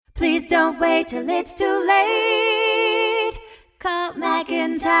Please don't wait till it's too late. Call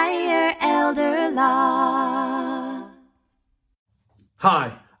McIntyre Elder Law.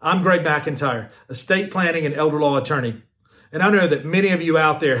 Hi, I'm Greg McIntyre, estate planning and elder law attorney. And I know that many of you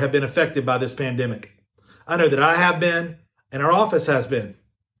out there have been affected by this pandemic. I know that I have been, and our office has been.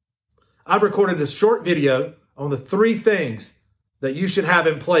 I've recorded a short video on the 3 things that you should have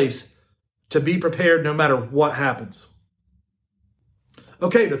in place to be prepared no matter what happens.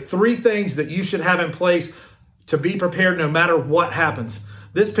 Okay, the 3 things that you should have in place to be prepared no matter what happens.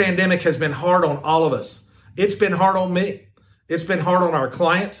 This pandemic has been hard on all of us. It's been hard on me. It's been hard on our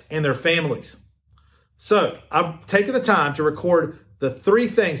clients and their families. So I've taken the time to record the 3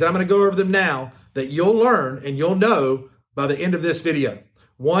 things, and I'm going to go over them now, that you'll learn and you'll know by the end of this video.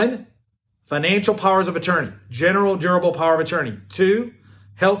 1, financial powers of attorney, general durable power of attorney. 2,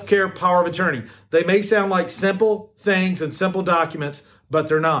 healthcare power of attorney. They may sound like simple things and simple documents, but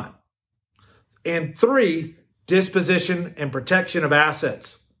they're not. And 3, disposition and protection of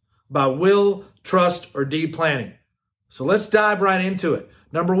assets by will, trust, or deed planning. So let's dive right into it.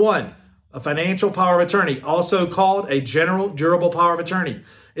 Number 1, a financial power of attorney, also called a general durable power of attorney.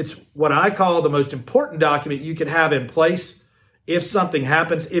 It's what I call the most important document you can have in place if something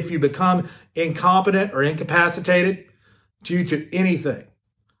happens, if you become incompetent or incapacitated due to anything,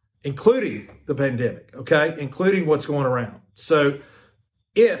 including the pandemic, okay? Including what's going around. So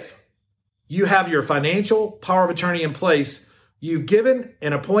if you have your financial power of attorney in place, you've given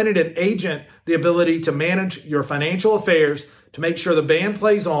and appointed an agent the ability to manage your financial affairs, to make sure the band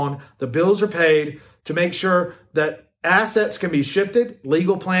plays on, the bills are paid, to make sure that assets can be shifted,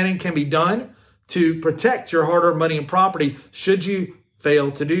 legal planning can be done to protect your hard-earned money and property should you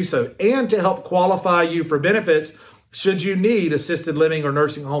fail to do so, and to help qualify you for benefits should you need assisted living or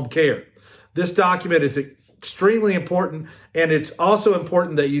nursing home care. This document is extremely important, and it's also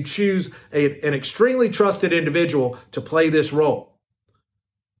important that you choose an extremely trusted individual to play this role.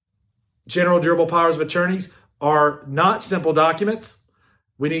 General durable powers of attorneys are not simple documents.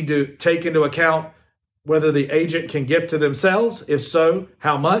 We need to take into account whether the agent can gift to themselves. If so,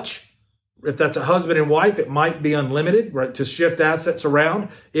 how much? If that's a husband and wife, it might be unlimited, right, to shift assets around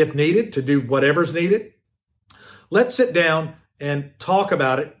if needed, to do whatever's needed. Let's sit down and talk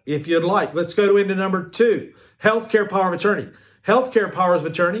about it if you'd like. Let's go into number 2, healthcare power of attorney. Healthcare powers of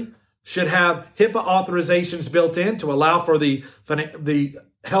attorney should have HIPAA authorizations built in to allow for the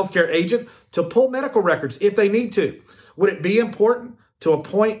healthcare agent to pull medical records if they need to. Would it be important to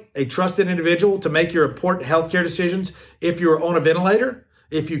appoint a trusted individual to make your important healthcare decisions if you were on a ventilator,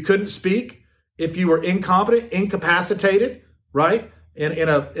 if you couldn't speak, if you were incompetent, incapacitated, right? In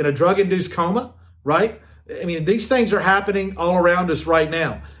a drug-induced coma, right? I mean, these things are happening all around us right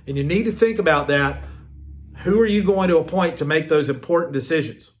now. And you need to think about that. Who are you going to appoint to make those important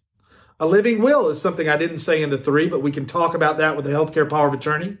decisions? A living will is something I didn't say in the 3, but we can talk about that with the healthcare power of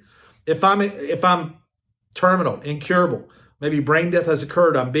attorney. If I'm terminal, incurable, maybe brain death has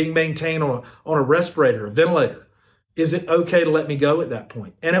occurred, I'm being maintained on a respirator, a ventilator, is it okay to let me go at that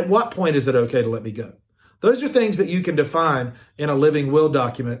point? And at what point is it okay to let me go? Those are things that you can define in a living will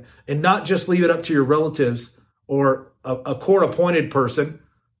document and not just leave it up to your relatives or a court-appointed person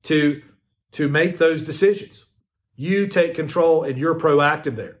to make those decisions. You take control and you're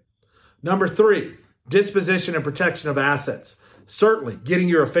proactive there. Number 3, disposition and protection of assets. Certainly, getting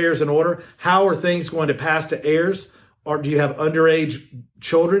your affairs in order. How are things going to pass to heirs? Or do you have underage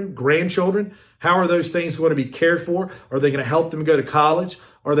children, grandchildren? How are those things going to be cared for? Are they going to help them go to college?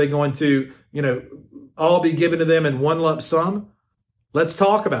 Are they going to, all be given to them in one lump sum? Let's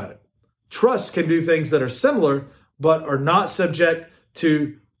talk about it. Trusts can do things that are similar, but are not subject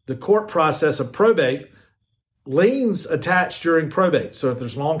to the court process of probate. Liens attach during probate. So if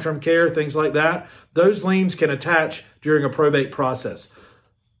there's long-term care, things like that, those liens can attach during a probate process.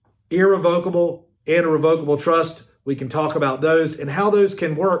 Irrevocable and irrevocable trust, we can talk about those and how those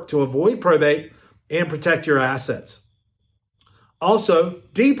can work to avoid probate and protect your assets. Also,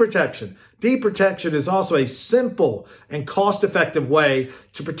 deed protection. Deed protection is also a simple and cost-effective way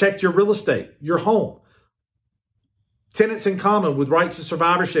to protect your real estate, your home. Tenants in common with rights to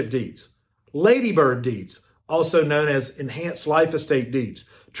survivorship deeds. Ladybird deeds, also known as enhanced life estate deeds.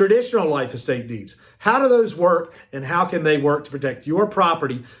 Traditional life estate deeds. How do those work, and how can they work to protect your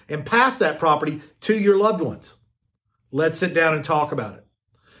property and pass that property to your loved ones? Let's sit down and talk about it.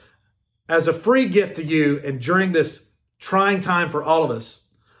 As a free gift to you, and during this trying time for all of us,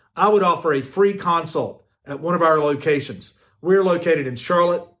 I would offer a free consult at one of our locations. We're located in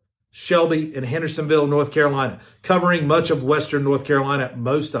Charlotte, Shelby, and Hendersonville, North Carolina, covering much of Western North Carolina,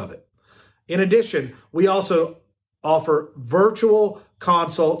 most of it. In addition, we also offer virtual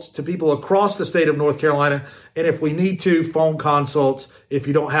consults to people across the state of North Carolina. And if we need to, phone consults if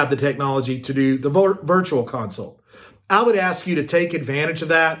you don't have the technology to do the virtual consult. I would ask you to take advantage of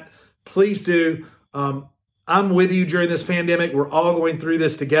that. Please do. I'm with you during this pandemic. We're all going through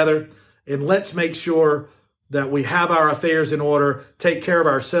this together. And let's make sure that we have our affairs in order, take care of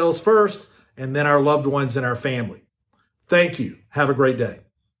ourselves first, and then our loved ones and our family. Thank you. Have a great day.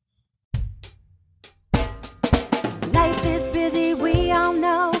 Life is busy, we all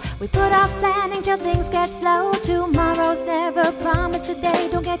know. We put off planning till things get slow. Tomorrow's never promised today.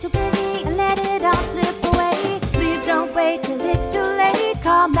 Don't get too busy and let it all slip away. Please don't wait till it's too late.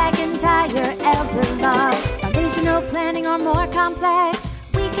 Call McIntyre Elder Law. Foundational planning or more complex.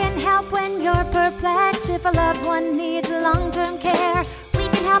 We can help when you're perplexed. If a loved one needs long-term care, we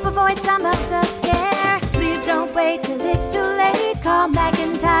can help avoid some of the scare. Please don't wait till it's too late. Call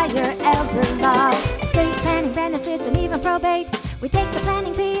McIntyre Elder Law. Estate planning, benefits, and even probate. We take the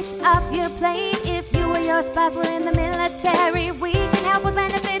planning piece off your plate. If you or your spouse were in the military, we can help with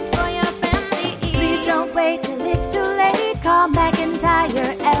benefits